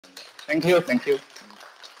Thank you, thank you.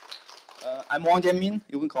 I'm Wang Jianmin.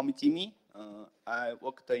 You can call me Jimmy. I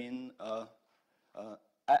worked in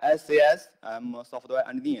ISCAS. I'm a software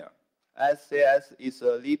engineer. ISCAS is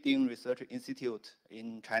a leading research institute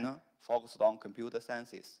in China focused on computer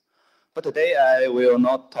sciences. But today I will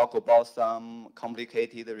not talk about some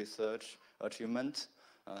complicated research achievement.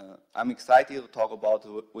 I'm excited to talk about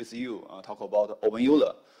with you, talk about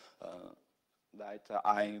openEuler. That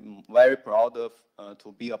I'm very proud of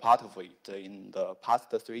to be a part of it in the past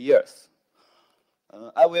 3 years.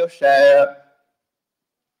 I will share.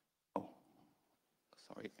 Oh,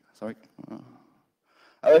 sorry.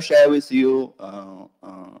 I will share with you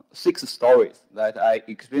 6 stories that I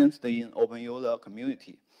experienced in openEuler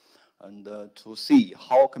community, and to see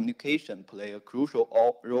how communication play a crucial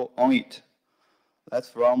role on it. That's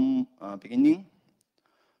from beginning.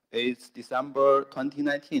 It's December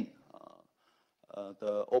 2019.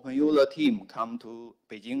 The openEuler team come to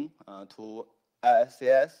Beijing to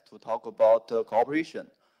ISCS to talk about cooperation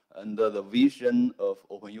and the vision of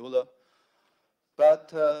openEuler.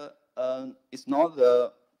 But it's not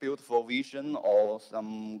a beautiful vision or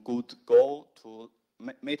some good goal to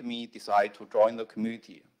made me decide to join the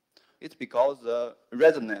community. It's because the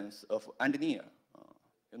resonance of engineer.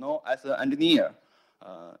 You know, as an engineer,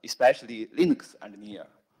 especially Linux engineer,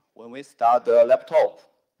 when we start the laptop,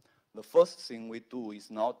 the first thing we do is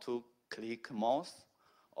not to click mouse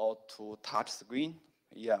or to touch screen.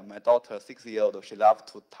 Yeah, my daughter, 6-year-old, she loves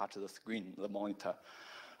to touch the screen, the monitor.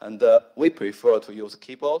 And we prefer to use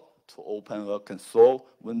keyboard to open a console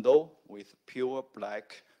window with pure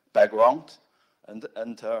black background and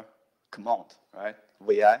enter command, right?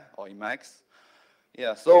 VI or Emacs.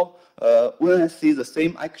 Yeah, so when I see the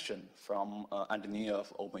same action from engineer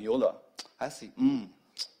of openEuler, I see,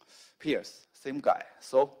 Pierce, same guy.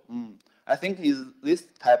 So I think is this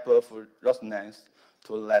type of resonance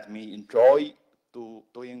to let me enjoy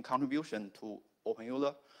doing contribution to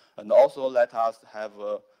openEuler, and also let us have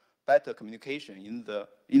a better communication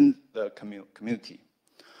in the community.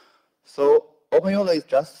 So openEuler is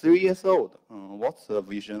just 3 years old. What's the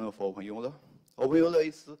vision of openEuler? openEuler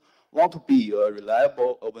is want to be a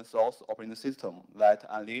reliable open source operating system that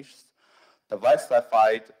unleashes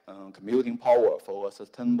diversified computing power for a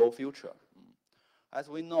sustainable future. As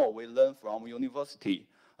we know, we learn from university,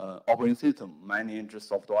 operating system manage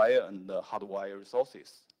software and hardware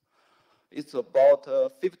resources. It's about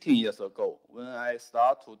 15 years ago when I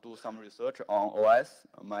started to do some research on OS.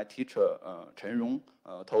 My teacher, Chen Rong,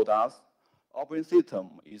 told us operating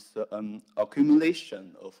system is an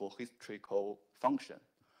accumulation of a historical function.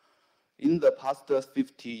 In the past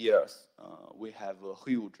 50 years, we have a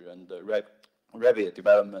huge and rapid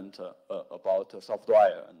development about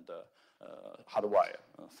software and hardware,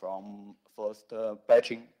 from first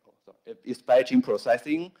batching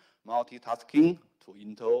processing, multitasking, to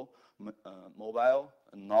Intel, mobile,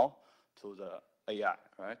 and now to the AI,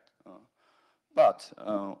 right? But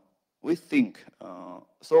we think,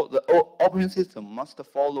 so the operating system must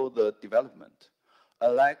follow the development.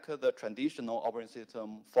 Unlike the traditional operating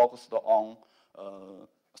system focused on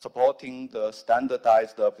supporting the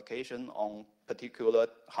standardized application on particular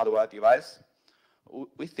hardware device,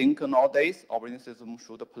 we think nowadays operating system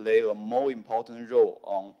should play a more important role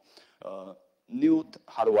on new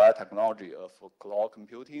hardware technology of cloud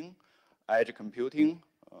computing, edge computing,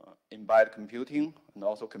 embedded computing, and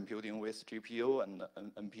also computing with GPU and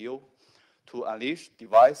NPU to unleash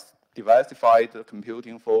diversified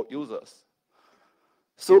computing for users.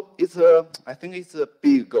 So it's I think it's a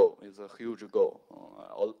big goal. It's a huge goal.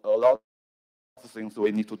 A lot of things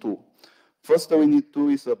we need to do. First we need to do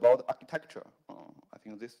is about architecture. I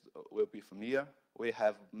think this will be familiar. We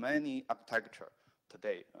have many architecture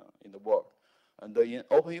today in the world. And in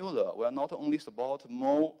openEuler, we are not only support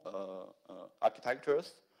more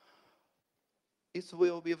architectures, it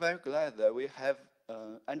will be very glad that we have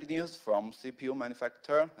engineers from CPU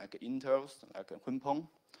manufacturer, like Intel, like Hunpeng,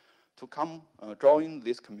 to come join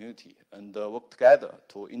this community and work together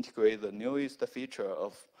to integrate the newest feature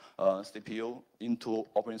of CPU into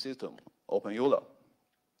operating system, openEuler.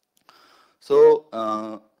 So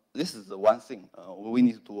this is the one thing. We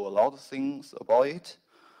need to do a lot of things about it.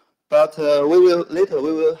 But later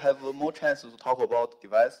we will have more chance to talk about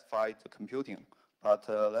diversified computing. But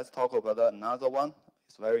let's talk about another one.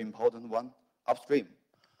 It's a very important one, upstream.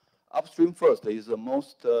 Upstream first is the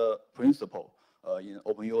most principle in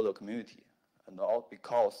openEuler community, and all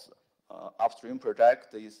because upstream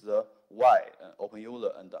project is why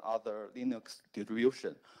openEuler and other Linux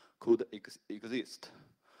distribution could exist.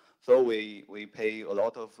 So we pay a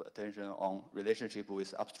lot of attention on relationship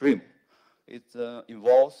with upstream. It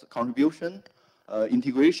involves contribution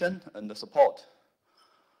integration and support.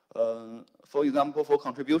 For example, for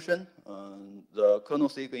contribution, the kernel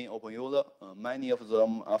seeker in openEuler, many of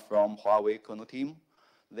them are from Huawei kernel team.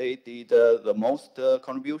 They did the most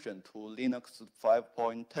contribution to Linux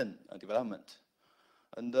 5.10 development.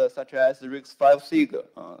 And such as RISC-V SIG,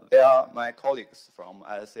 they are my colleagues from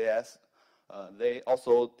ISCAS. They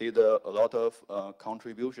also did a lot of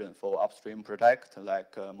contribution for upstream projects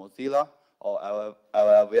like Mozilla or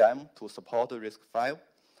LLVM to support RISC-V.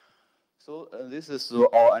 So this is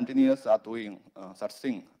our engineers are doing such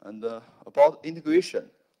thing. And about integration,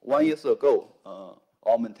 1 year ago,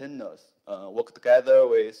 our maintainers worked together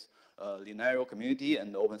with Linaro community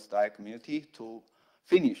and OpenStack community to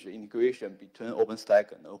finish the integration between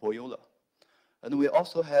OpenStack and openEuler. And we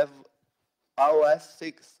also have iOS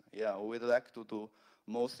 6. Yeah, we'd like to do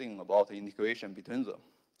more thing about the integration between them.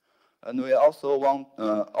 And we also want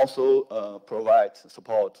provide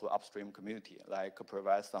support to upstream community, like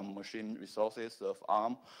provide some machine resources of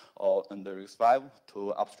ARM or under RISC-V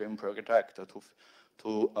to upstream project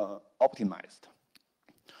to optimize.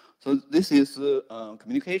 So this is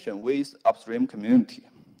communication with upstream community.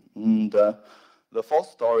 And the fourth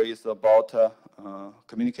story is about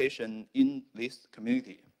communication in this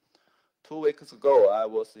community. 2 weeks ago, I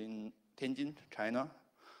was in Tianjin, China.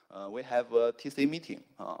 We have a TC meeting.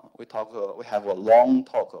 We have a long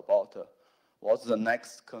talk about what's the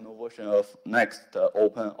next kernel version of next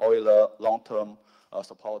openEuler long-term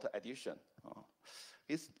support edition.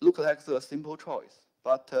 It looks like a simple choice,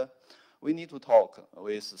 but we need to talk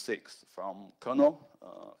with 6 from kernel,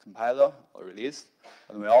 compiler, or release,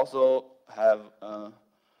 and we also have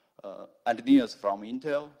engineers from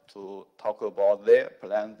Intel to talk about their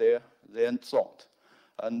plan, their thought.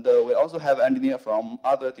 And we also have engineers from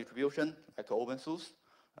other distributions like OpenSUSE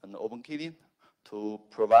and OpenKitlin to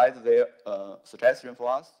provide their suggestion for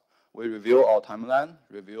us. We review our timeline,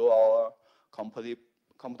 review our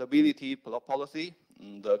compatibility policy,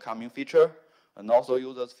 and the coming feature, and also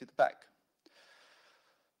users' feedback.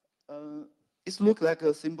 It looks like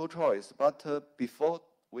a simple choice, but before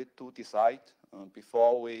we do decide,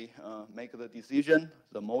 before we make the decision,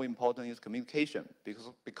 the more important is communication,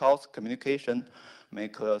 because communication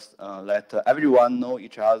makes us let everyone know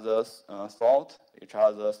each other's thought, each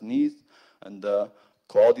other's needs, and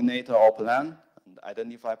coordinate our plan and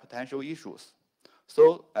identify potential issues.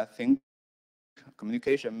 So I think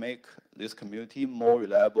communication makes this community more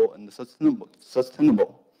reliable and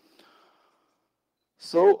sustainable.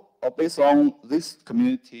 So based on this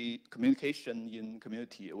communication in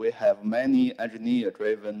community, we have many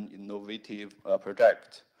engineer-driven innovative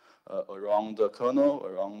projects around the kernel,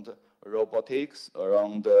 around robotics,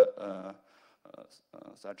 around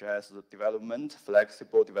such as the development,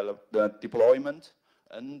 flexible deployment,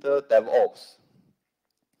 and DevOps.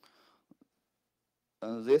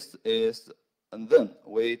 And this is, and then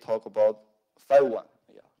we talk about 5.1.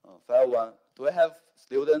 Yeah, 5.1. Do I have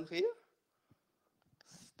students here?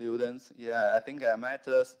 Students, yeah, I think I met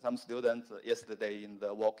some students yesterday in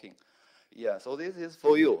the walking. Yeah, so this is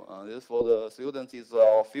for you. This is for the students is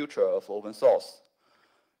our future of open source.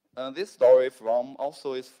 This story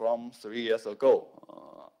also is from 3 years ago.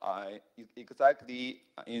 Exactly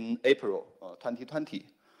in April 2020.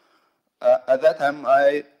 At that time,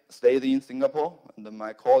 I stayed in Singapore, and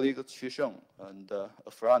my colleague Qu Sheng and a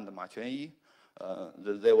friend Ma Quanyi,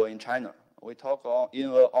 they were in China. We talked in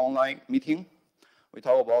an online meeting. We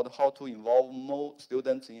talk about how to involve more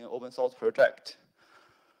students in open source project.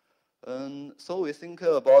 And so we think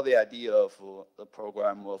about the idea of the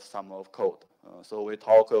program of Summer of Code. So we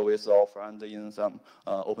talk with our friends in some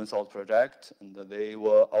open source project, and they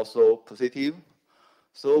were also positive.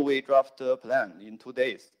 So we draft a plan in 2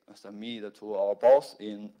 days, submit to our boss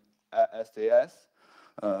in SAS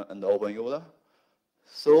and openEuler.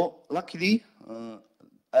 So luckily,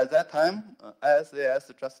 at that time, SAS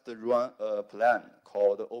just run a plan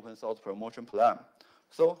called Open Source Promotion Plan.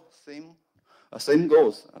 So same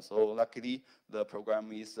goes. So luckily, the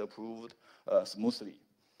program is approved smoothly.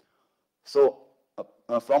 So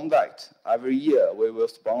from that, every year we will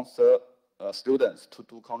sponsor students to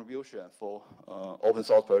do contribution for open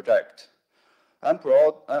source project. I'm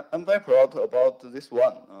very proud about this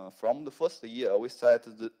one. From the first year, we set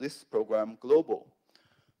this program global,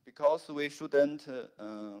 because we shouldn't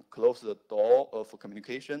close the door of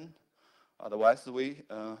communication. Otherwise,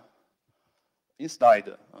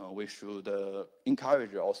 instead, we should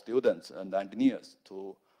encourage our students and engineers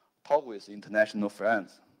to talk with international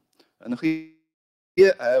friends. And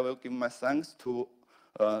here I will give my thanks to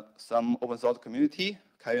some open source community,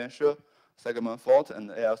 Kaiyuan She, Segment Fort, and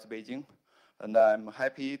ALS Beijing. And I'm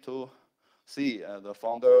happy to see the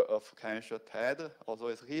founder of Cash TED also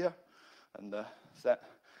is here. And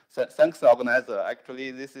thanks, organizer.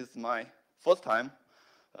 Actually, this is my first time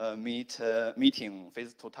meeting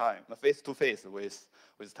face-to-face with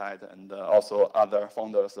TED and also other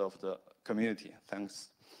founders of the community. Thanks.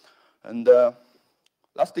 And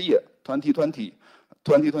last year,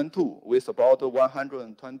 2022, with about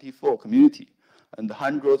 124 community and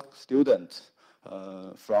 100 students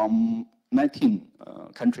from 19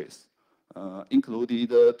 countries,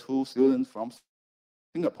 included 2 students from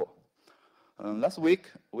Singapore. Last week,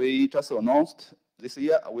 we just announced this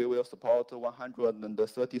year we will support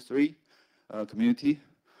 133 community.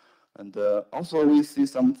 And also we see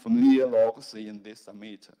some familiar logs in this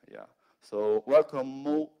summit. Yeah. So welcome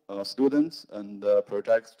more students and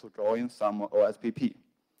projects to join some OSPP.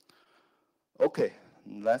 Okay,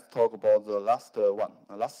 let's talk about the last one,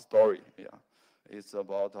 last story. Yeah, it's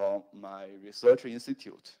about my research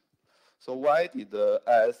institute. So why did the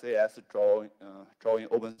ISCAS join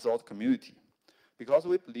open source community? Because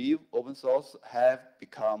we believe open source have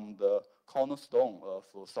become the cornerstone of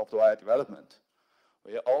software development.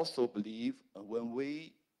 We also believe when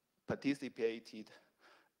we participated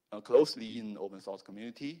closely in open source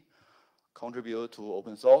community, contribute to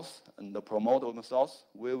open source and promote open source,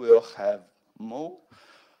 we will have more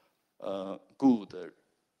good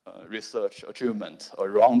research achievement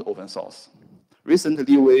around open source.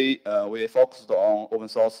 Recently, we focused on open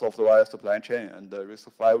source software supply chain and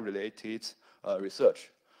RISC-V related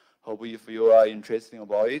research. Hope if you are interested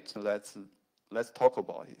about it, let's talk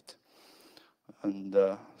about it. And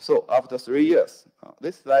so after 3 years,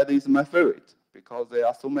 this slide is my favorite because there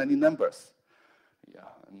are so many numbers. Yeah,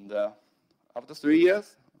 and after 3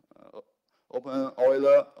 years,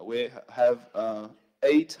 openEuler, we have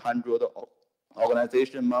 800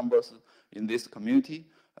 organization members in this community,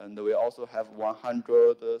 and we also have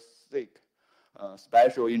 106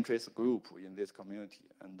 special interest group in this community.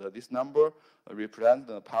 And this number represents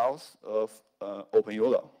the pulse of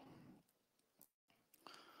openEuler.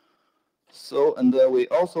 So, and we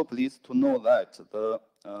also pleased to know that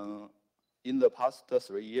in the past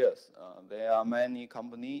 3 years, there are many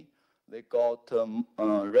companies, they got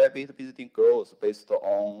rapid business growth based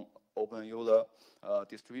on openEuler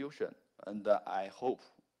distribution. And I hope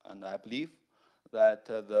and I believe that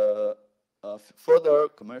the further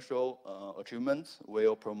commercial achievements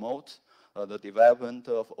will promote the development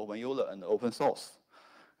of openEuler and open source.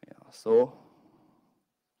 Yeah, so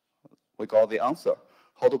we got the answer.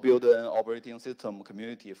 How to build an operating system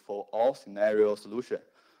community for all scenario solution.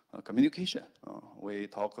 Communication. We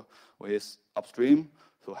talk with upstream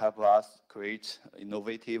to help us create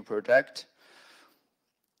innovative project.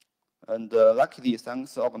 And luckily,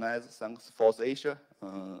 thanks organized, thanks FOSSASIA,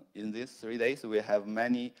 in these 3 days, we have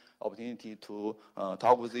many opportunity to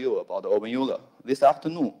talk with you about openEuler. This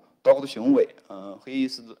afternoon, Dr. Xiong Wei, he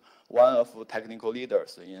is one of the technical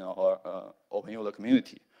leaders in our openEuler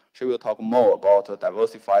community. She will talk more about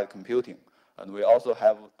diversified computing. And we also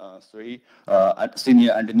have 3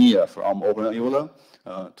 senior engineers from openEuler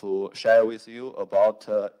to share with you about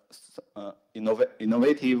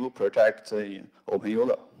innovative projects in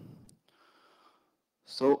openEuler.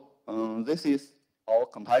 So this is our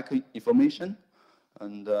contact information.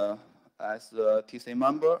 And as a TC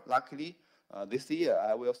member, luckily, this year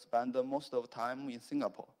I will spend most of the time in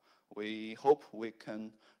Singapore. We hope we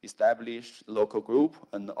can establish local group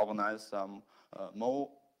and organize some more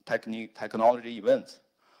technology events.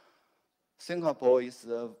 Singapore is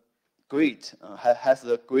has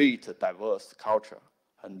a great diverse culture,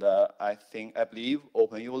 and I believe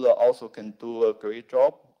openEuler also can do a great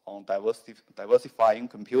job on diversifying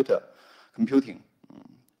computing.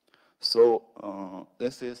 So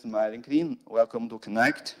this is my LinkedIn. Welcome to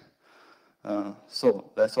Connect.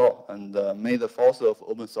 So that's all, and may the force of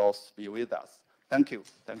open source be with us. Thank you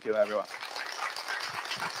everyone.